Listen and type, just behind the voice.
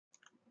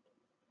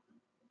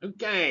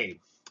Okay,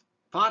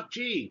 Part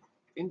G,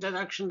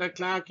 Introduction to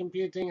Cloud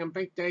Computing and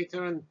Big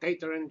Data and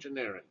Data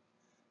Engineering.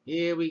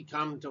 Here we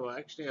come to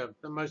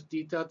the most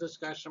detailed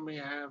discussion we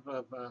have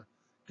of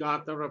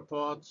Gartner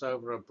reports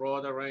over a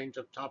broader range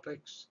of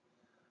topics,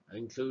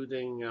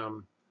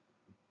 including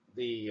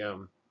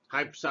the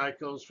hype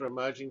cycles for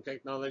emerging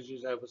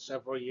technologies over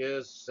several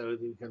years, so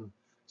that you can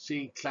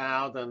see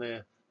cloud and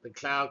the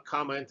cloud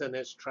comment and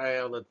its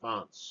trail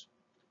advance.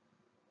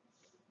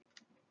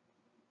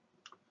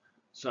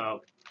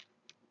 So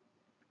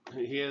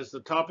here's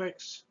the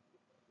topics.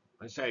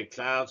 I say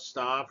cloud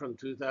star from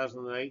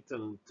 2008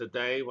 and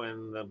today,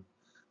 when the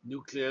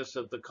nucleus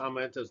of the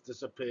comet has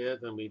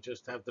disappeared and we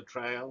just have the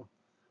trail.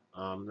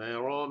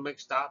 They're all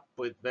mixed up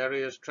with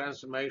various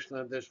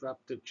transformational and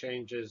disruptive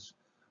changes,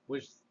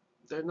 which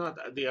they're not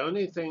the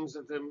only things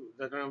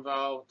that are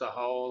involved. The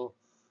whole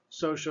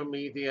social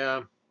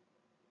media,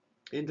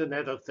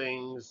 Internet of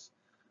Things,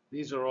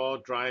 these are all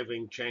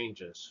driving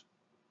changes.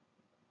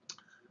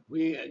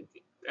 We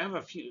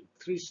have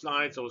three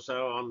slides or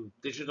so on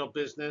digital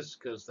business,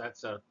 because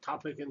that's a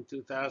topic in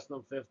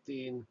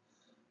 2015,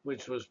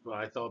 which was,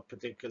 I thought,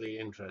 particularly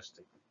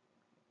interesting.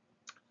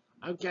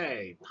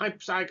 Okay,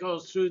 hype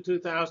cycles through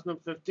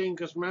 2015,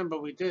 because remember,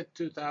 we did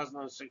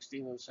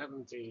 2016 and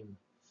 17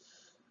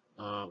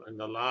 in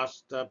the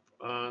last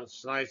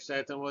slide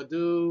set, and we'll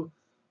do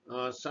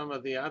some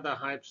of the other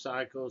hype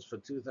cycles for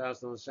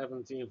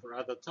 2017 for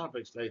other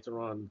topics later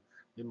on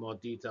in more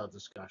detailed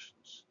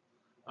discussions.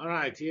 All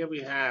right, here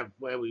we have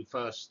where we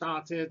first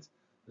started.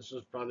 This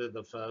was probably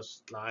the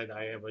first slide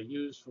I ever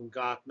used from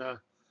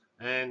Gartner.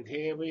 And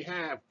here we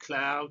have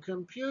cloud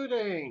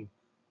computing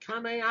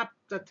coming up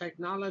the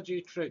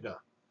technology trigger.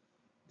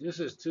 This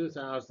is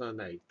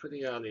 2008,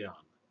 pretty early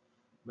on.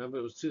 Remember,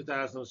 it was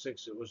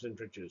 2006 it was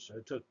introduced. So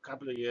it took a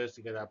couple of years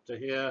to get up to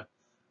here.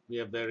 We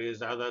have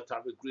various other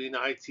topics. Green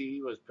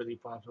IT was pretty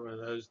popular in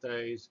those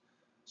days.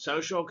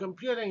 Social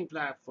computing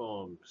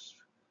platforms,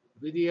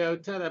 video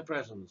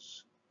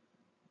telepresence,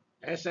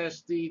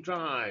 SSD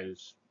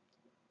drives,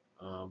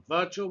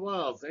 virtual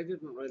worlds, they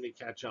didn't really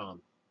catch on.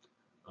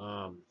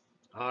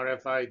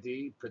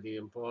 RFID, pretty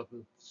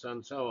important,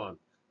 and so on.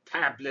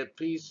 Tablet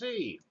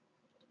PC.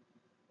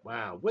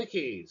 Wow,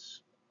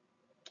 wikis,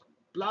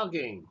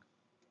 blogging.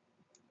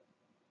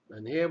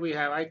 And here we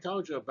have, I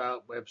told you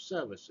about web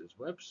services.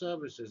 Web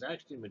services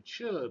actually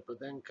matured,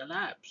 but then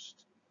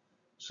collapsed.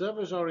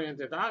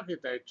 Service-oriented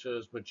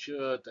architectures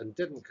matured and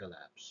didn't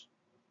collapse.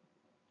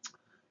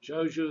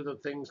 Shows you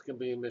that things can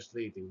be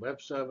misleading.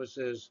 Web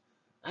services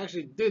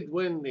actually did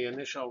win the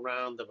initial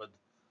round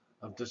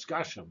of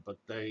discussion, but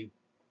they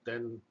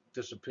then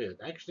disappeared.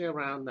 Actually,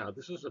 around now,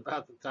 this was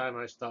about the time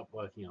I stopped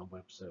working on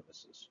web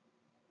services.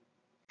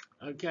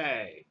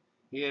 Okay,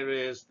 here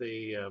is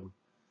the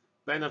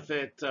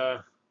benefit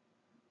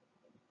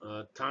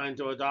time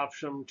to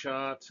adoption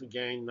chart.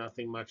 Again,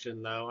 nothing much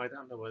in low. I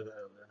don't know whether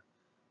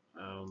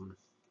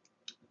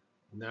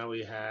now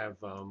we have,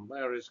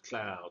 where is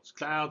clouds?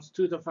 Clouds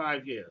 2 to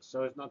 5 years.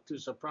 So it's not too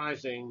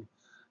surprising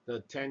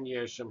that 10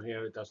 years from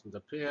here it doesn't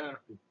appear.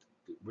 It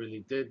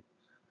really did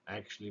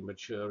actually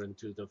mature in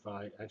 2 to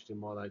 5, actually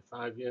more like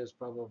 5 years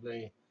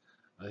probably.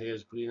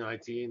 Here's green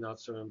IT, not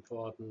so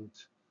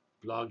important.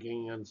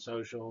 Blogging and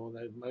social.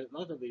 A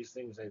lot of these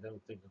things they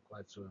don't think are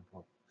quite so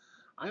important.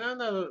 I don't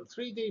know,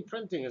 3D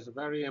printing is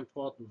very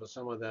important for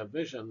some of their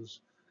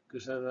visions,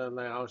 because then it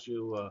allows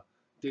you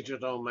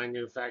digital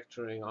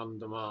manufacturing on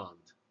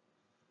demand.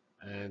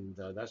 And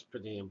that's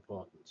pretty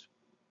important.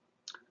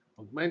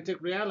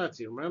 Augmented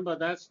reality. Remember,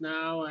 that's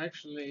now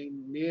actually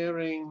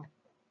nearing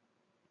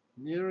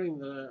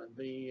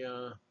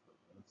the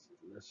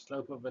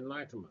slope of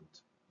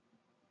enlightenment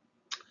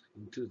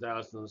in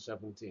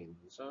 2017.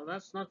 So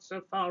that's not so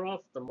far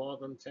off the more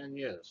than 10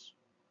 years.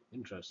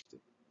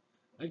 Interesting.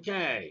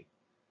 Okay.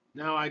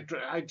 Now I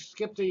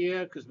skipped a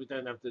year because we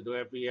don't have to do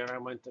every year. I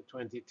went to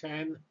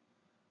 2010,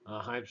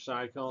 hype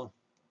cycle.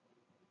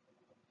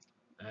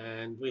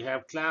 And we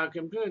have cloud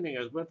computing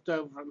has whipped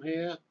over from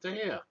here to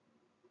here.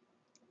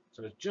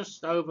 So it's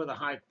just over the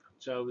hype.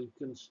 So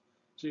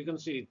you can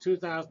see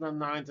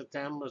 2009 to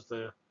 10 was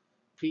the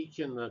peak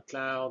in the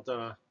cloud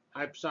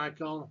hype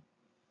cycle.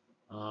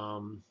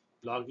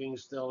 Blogging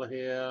still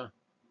here.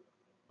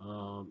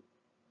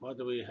 What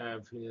do we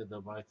have here?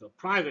 The vital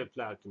private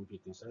cloud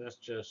computing. So that's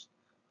just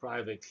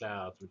private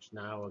clouds, which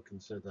now are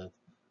considered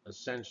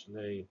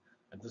essentially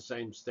at the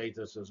same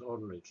status as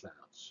ordinary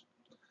clouds.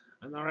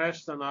 And the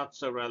rest are not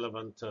so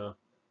relevant to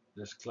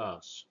this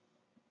class.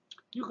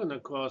 You can,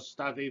 of course,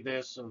 study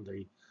this and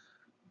the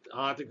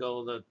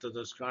article that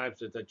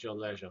describes it at your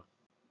leisure.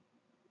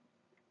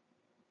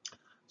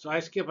 So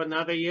I skip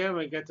another year,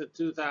 we get to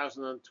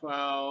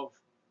 2012.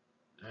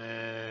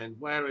 And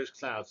where is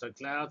clouds? So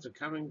clouds are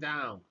coming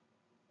down.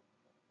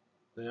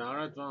 They are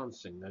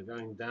advancing. They're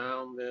going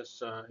down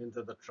this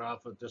into the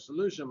trough of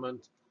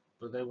disillusionment,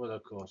 but they will,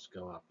 of course,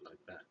 go up like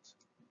that.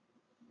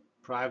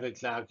 Private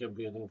cloud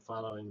computing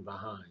following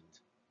behind.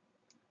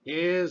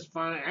 Here's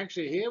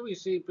actually here we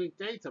see big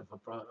data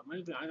for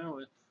maybe I don't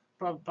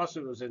know,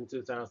 possibly it was in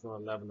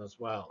 2011 as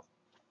well.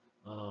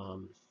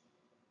 Um,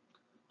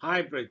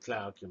 hybrid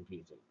cloud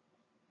computing,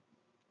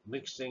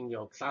 mixing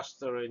your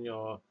cluster in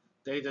your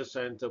data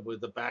center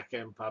with the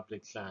back-end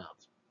public cloud.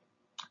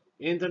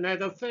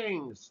 Internet of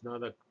Things,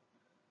 another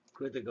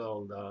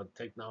critical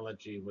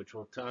technology which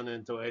will turn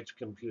into edge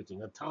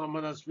computing.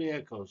 Autonomous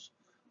vehicles.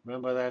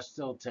 Remember, they're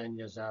still 10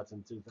 years out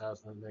in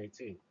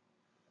 2018.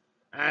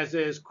 As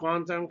is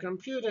quantum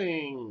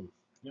computing.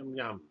 Yum,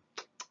 yum.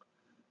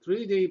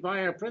 3D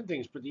bioprinting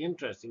is pretty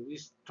interesting. We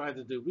try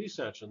to do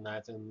research on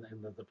that in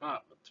the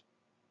department.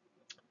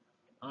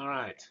 All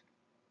right.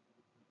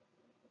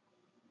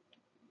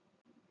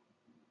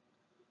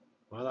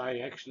 Well, I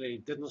actually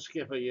didn't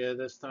skip a year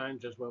this time,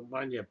 just went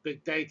 1 year.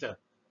 Big data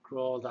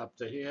crawled up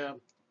to here.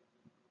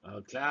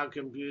 Cloud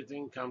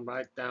computing come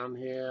right down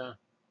here.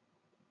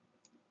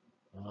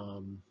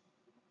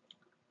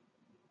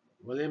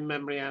 Within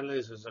memory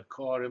analysis is a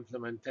core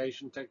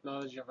implementation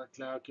technology for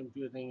cloud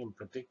computing, and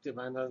predictive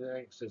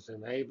analytics is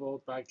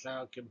enabled by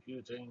cloud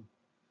computing.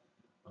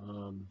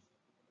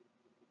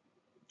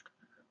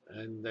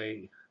 And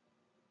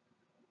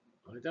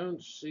I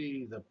don't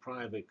see the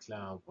private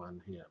cloud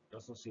one here.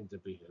 Doesn't seem to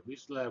be here. We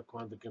still have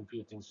quantum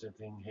computing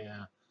sitting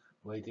here,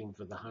 waiting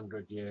for the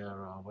 100-year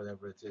or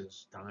whatever it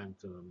is time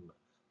to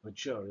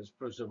mature. It's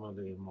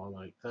presumably more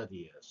like 30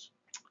 years.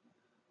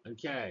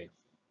 Okay.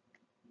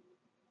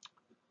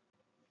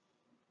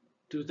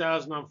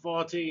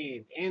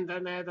 2014,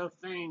 Internet of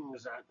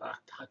Things are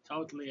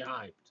totally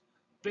hyped.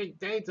 Big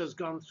data's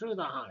gone through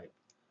the hype.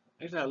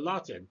 There's a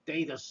lot of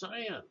data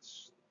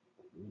science.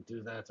 We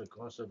do that, of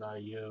course, at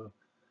IU.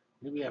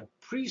 Then we have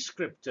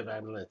prescriptive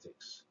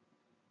analytics,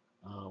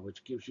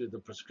 which gives you the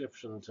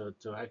prescription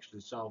to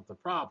actually solve the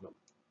problem.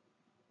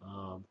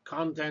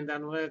 Content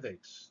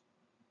analytics.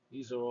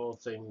 These are all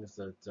things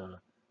that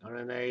are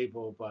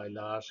enabled by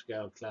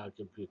large-scale cloud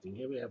computing.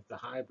 Here we have the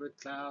hybrid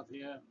cloud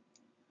here,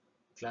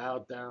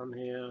 cloud down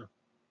here,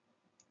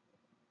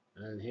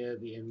 and here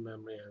the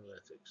in-memory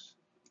analytics.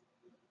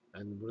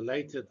 And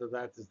related to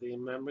that is the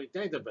in-memory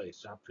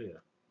database up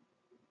here.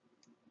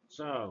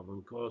 So,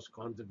 of course,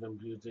 quantum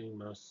computing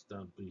must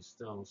be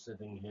still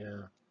sitting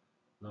here,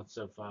 not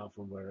so far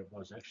from where it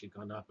was, actually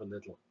gone up a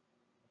little.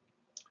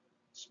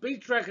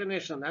 Speech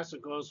recognition, that's,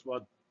 of course,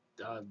 what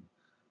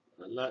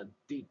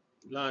deep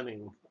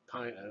learning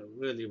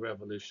really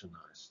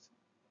revolutionized.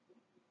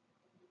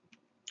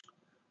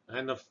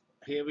 And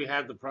here we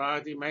have the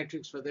priority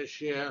matrix for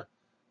this year.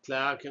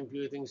 Cloud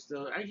computing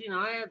still, actually,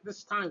 I at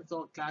this time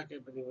thought cloud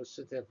computing would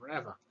sit there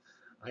forever.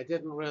 I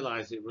didn't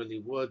realize it really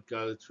would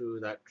go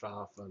through that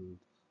graph and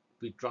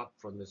be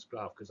dropped from this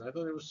graph, because I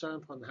thought it was so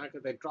important. How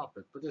could they drop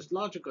it? But it's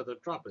logical to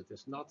drop it.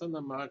 It's not an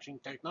emerging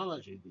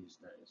technology these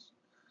days.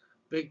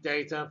 Big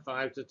data,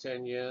 5 to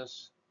 10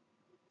 years.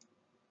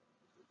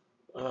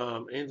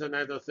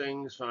 Internet of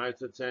Things, 5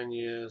 to 10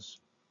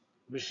 years.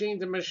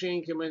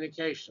 Machine-to-machine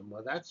communication.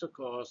 Well, that's, of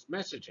course,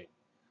 messaging.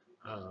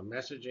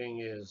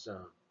 Messaging is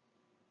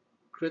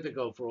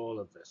critical for all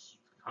of this.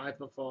 High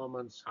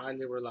performance,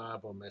 highly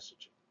reliable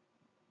messaging.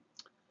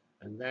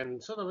 And then,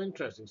 sort of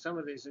interesting, some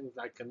of these things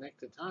like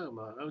connected home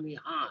are only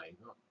high,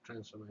 not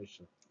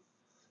transformational.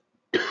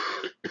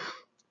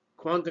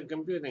 Quantum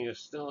computing is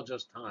still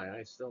just high.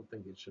 I still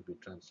think it should be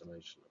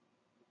transformational.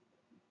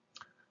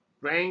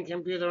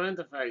 Brain-computer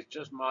interface,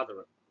 just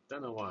moderate.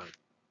 Don't know why.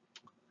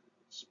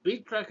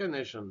 Speech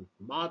recognition,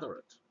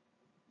 moderate.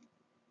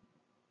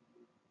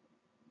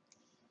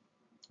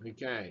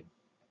 Okay.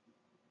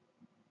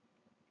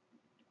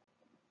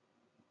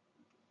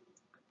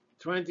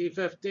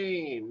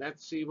 2015,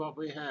 let's see what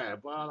we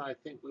have. Well, I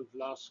think we've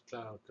lost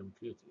cloud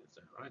computing, is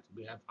that right?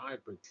 We have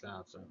hybrid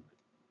clouds only.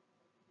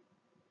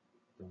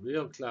 The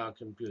real cloud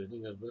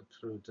computing has whipped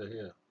through to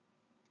here.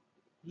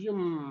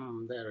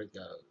 There it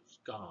goes,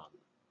 gone.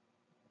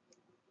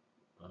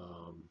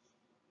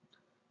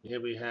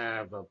 Here we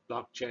have a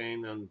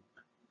blockchain and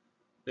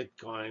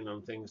Bitcoin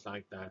and things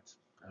like that.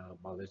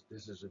 Well,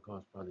 this is, of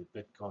course, probably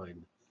Bitcoin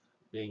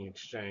being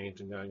exchanged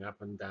and going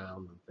up and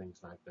down and things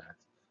like that.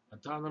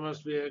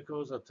 Autonomous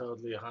vehicles are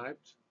totally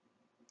hyped.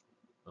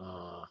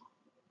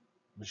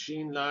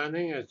 Machine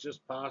learning has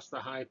just passed the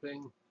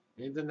hyping.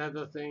 Internet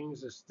of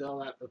Things is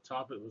still at the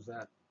top. It was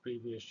that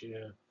previous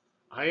year.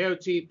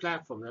 IoT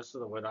platform, that's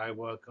sort of what I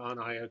work on,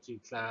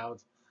 IoT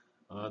cloud.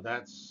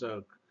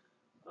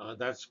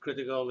 That's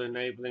critical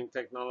enabling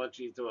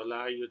technology to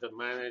allow you to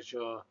manage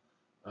your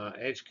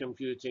edge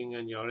computing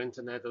and your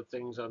Internet of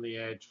Things on the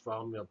edge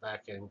from your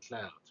back-end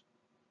cloud.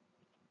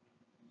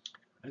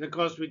 And of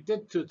course, we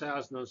did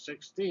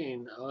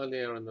 2016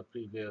 earlier in the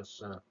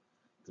previous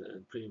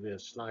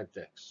slide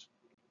decks.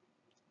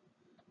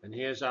 And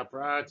here's our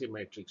priority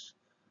matrix.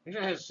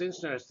 It's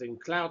interesting.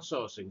 Cloud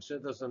sourcing,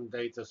 citizen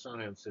data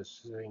science is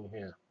sitting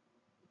here,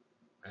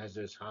 as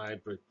is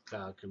hybrid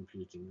cloud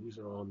computing. These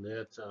are all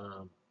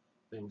near-term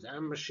things.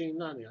 And machine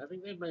learning. I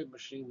think they've made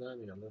machine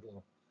learning a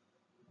little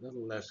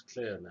less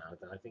clear now.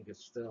 I think it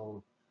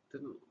still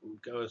didn't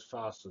go as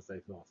fast as they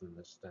thought in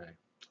this day.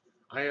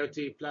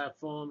 IoT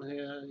platform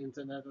here,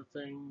 Internet of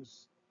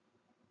Things,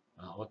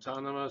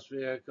 autonomous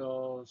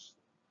vehicles,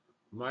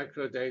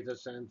 micro data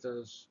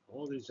centers,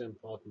 all these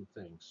important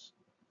things.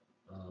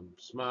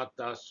 Smart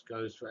dust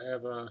goes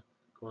forever.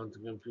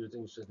 Quantum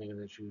computing sitting in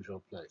its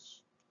usual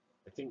place.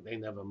 I think they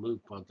never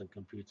move quantum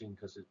computing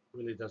because it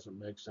really doesn't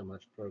make so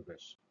much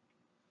progress.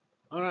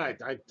 All right,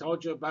 I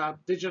told you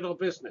about digital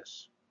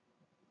business.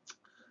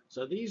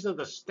 So these are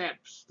the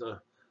steps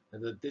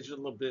the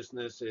digital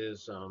business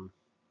is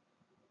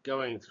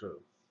going through.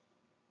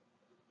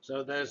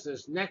 So there's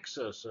this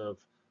nexus of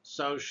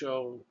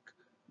social,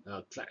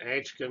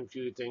 edge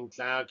computing,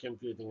 cloud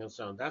computing, and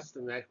so on. That's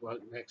the network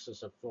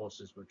nexus of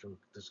forces, which we'll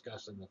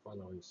discuss in the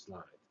following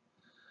slide.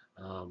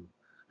 Um,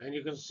 and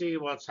you can see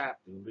what's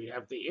happening. We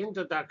have the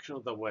introduction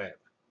of the web,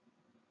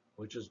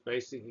 which has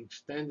basically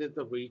extended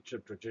the reach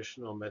of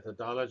traditional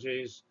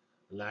methodologies,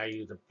 allow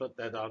you to put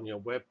that on your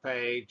web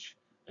page,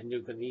 and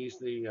you can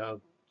easily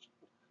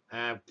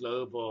have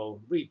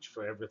global reach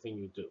for everything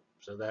you do.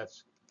 So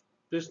that's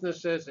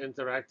businesses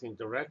interacting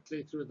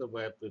directly through the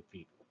web with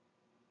people.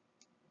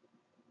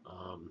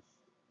 Um,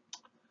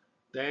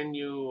 then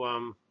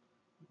you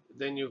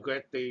then you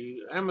get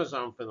the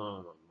Amazon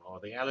phenomenon or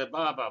the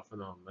Alibaba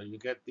phenomenon. You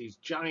get these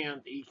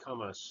giant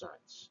e-commerce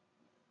sites.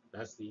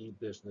 That's the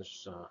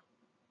e-business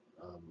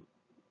um,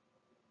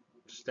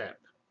 step.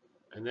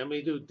 And then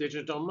we do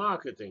digital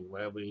marketing,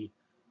 where we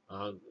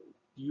uh,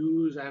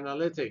 use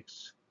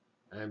analytics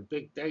and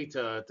big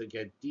data to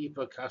get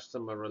deeper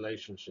customer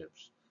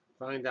relationships.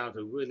 Find out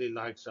who really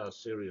likes our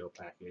cereal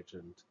package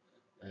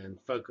and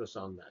focus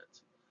on that.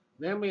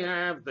 Then we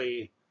have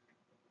the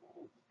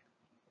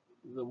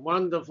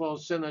wonderful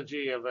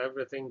synergy of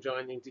everything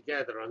joining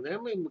together. And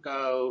then we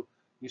go,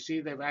 you see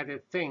they've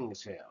added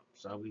things here.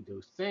 So we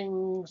do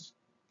things,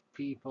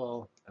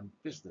 people, and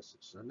businesses.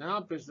 So now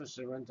businesses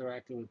are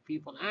interacting with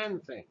people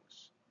and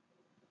things.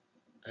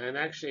 And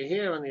actually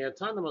here in the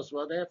autonomous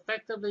world, they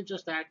effectively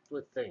just act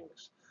with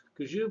things.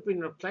 Because you've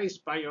been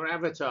replaced by your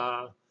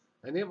avatar,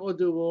 and it will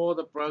do all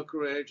the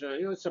brokerage.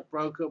 It's a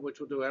broker which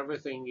will do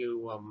everything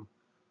you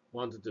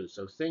want to do.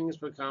 So things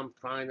become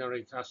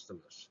primary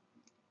customers.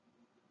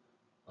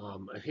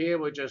 Here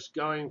we're just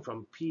going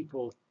from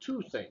people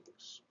to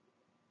things.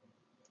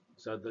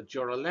 So that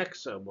your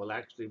Alexa will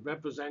actually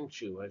represent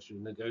you as you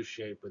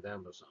negotiate with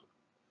Amazon.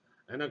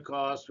 And of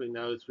course, we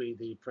know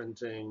 3D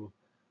printing,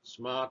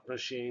 smart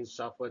machines,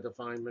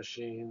 software-defined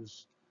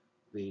machines,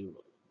 the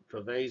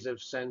pervasive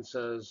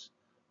sensors.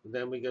 And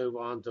then we go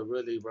on to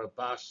really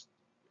robust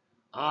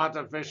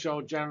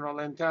artificial general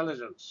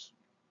intelligence,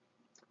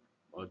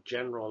 or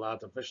general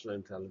artificial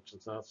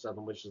intelligence, not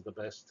certain which is the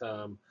best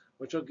term,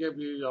 which will give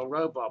you your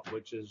robot,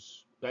 which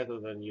is better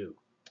than you.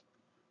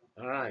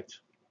 All right.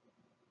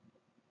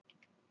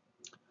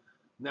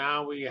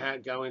 Now we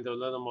go into a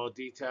little more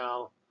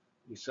detail.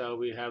 So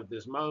we have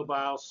this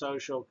mobile,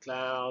 social,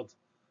 cloud,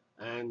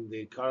 and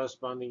the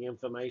corresponding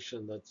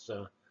information that's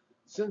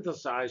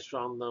synthesized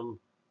from them,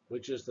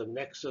 which is the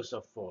nexus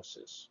of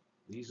forces.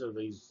 These are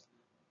these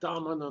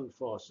dominant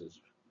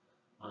forces,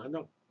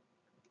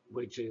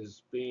 which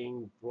is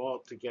being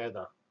brought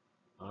together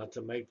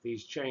to make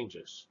these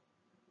changes.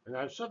 And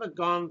I've sort of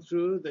gone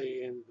through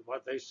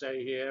what they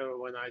say here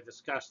when I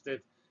discussed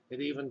it.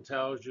 It even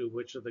tells you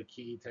which are the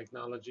key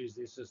technologies.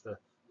 This is the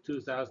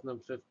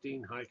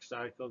 2015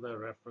 Hypecycle they're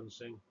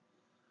referencing.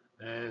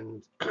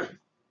 And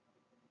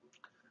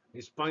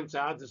this points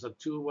out there's a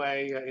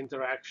two-way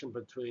interaction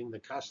between the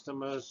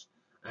customers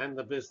and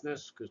the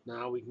business, because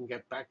now we can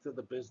get back to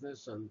the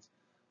business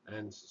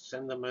and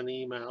send them an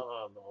email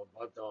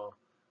or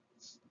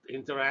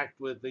interact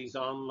with these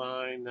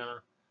online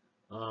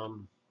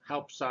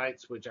help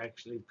sites, which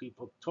actually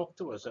people talk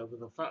to us over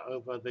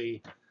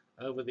the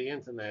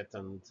internet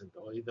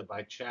or either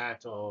by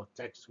chat or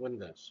text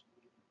windows.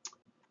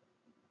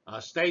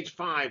 Stage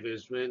 5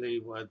 is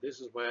really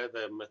this is where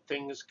the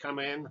things come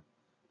in,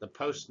 the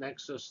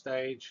post-nexus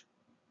stage,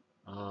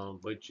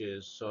 which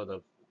is sort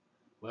of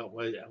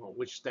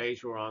which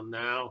stage we're on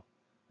now,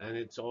 and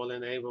it's all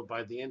enabled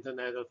by the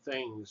Internet of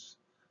Things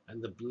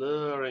and the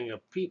blurring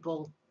of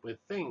people with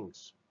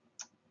things.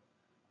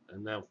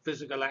 And now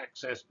physical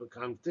access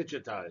becomes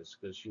digitized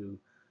because you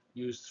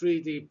use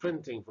 3D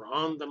printing for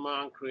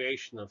on-demand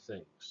creation of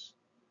things.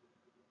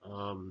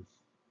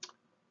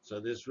 So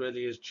this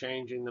really is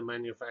changing the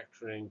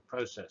manufacturing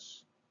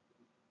process.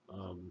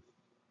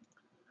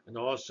 And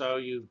also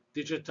you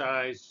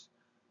digitize,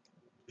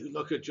 you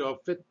look at your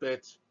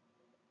Fitbit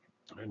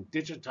and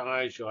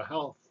digitize your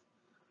health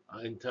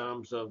in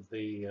terms of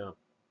the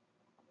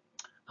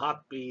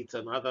heartbeat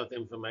and other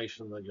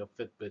information that your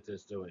Fitbit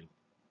is doing.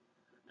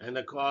 And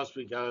of course,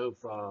 we go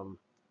from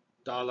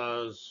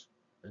dollars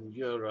and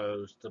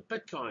euros to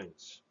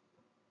bitcoins.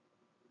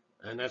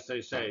 And as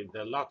they say,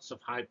 there are lots of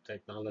hype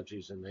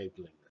technologies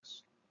enabling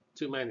this.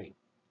 Too many.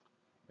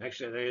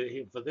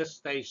 Actually, for this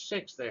stage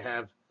 6, they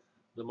have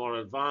the more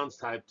advanced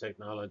hype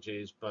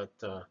technologies, but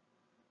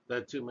there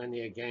are too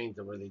many again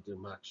to really do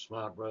much.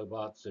 Smart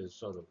robots is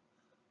sort of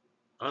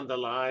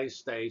underlies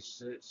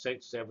stage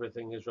 6.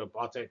 Everything is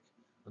robotic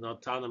and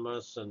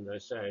autonomous, and they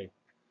say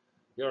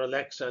your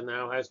Alexa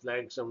now has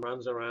legs and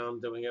runs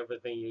around doing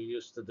everything you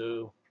used to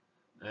do.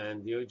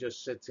 and you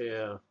just sit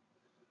here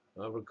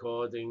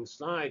recording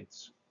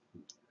slides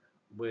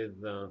with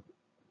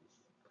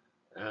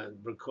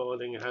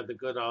recording how the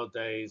good old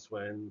days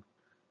when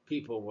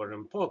people were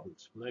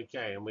important.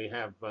 Okay, and we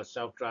have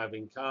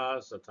self-driving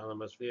cars,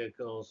 autonomous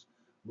vehicles,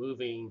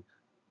 moving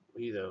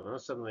either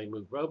suddenly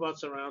move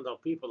robots around or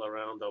people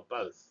around or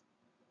both.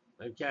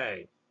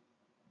 Okay,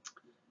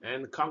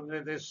 and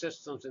cognitive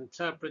systems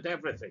interpret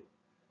everything.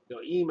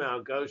 Your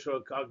email goes through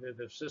a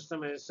cognitive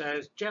system and it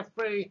says,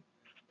 Jeffrey,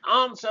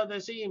 answer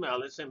this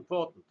email, it's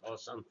important, or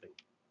something.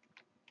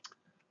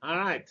 All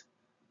right,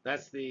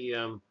 that's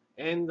the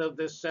end of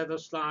this set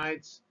of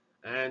slides,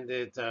 and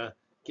it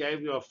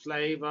gave you a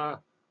flavor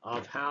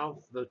of how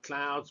the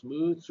clouds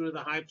moved through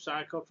the hype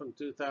cycle from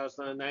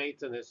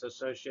 2008 and its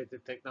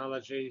associated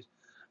technologies.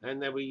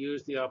 And then we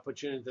used the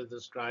opportunity to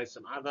describe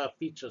some other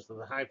features of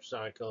the hype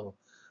cycle,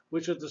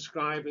 which are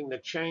describing the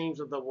change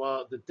of the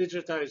world, the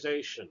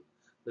digitization,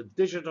 the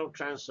digital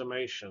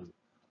transformation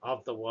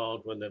of the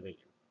world we're living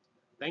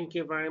in. Thank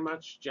you very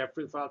much.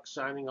 Jeffrey Fox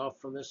signing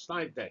off from this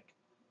slide deck.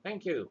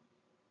 Thank you.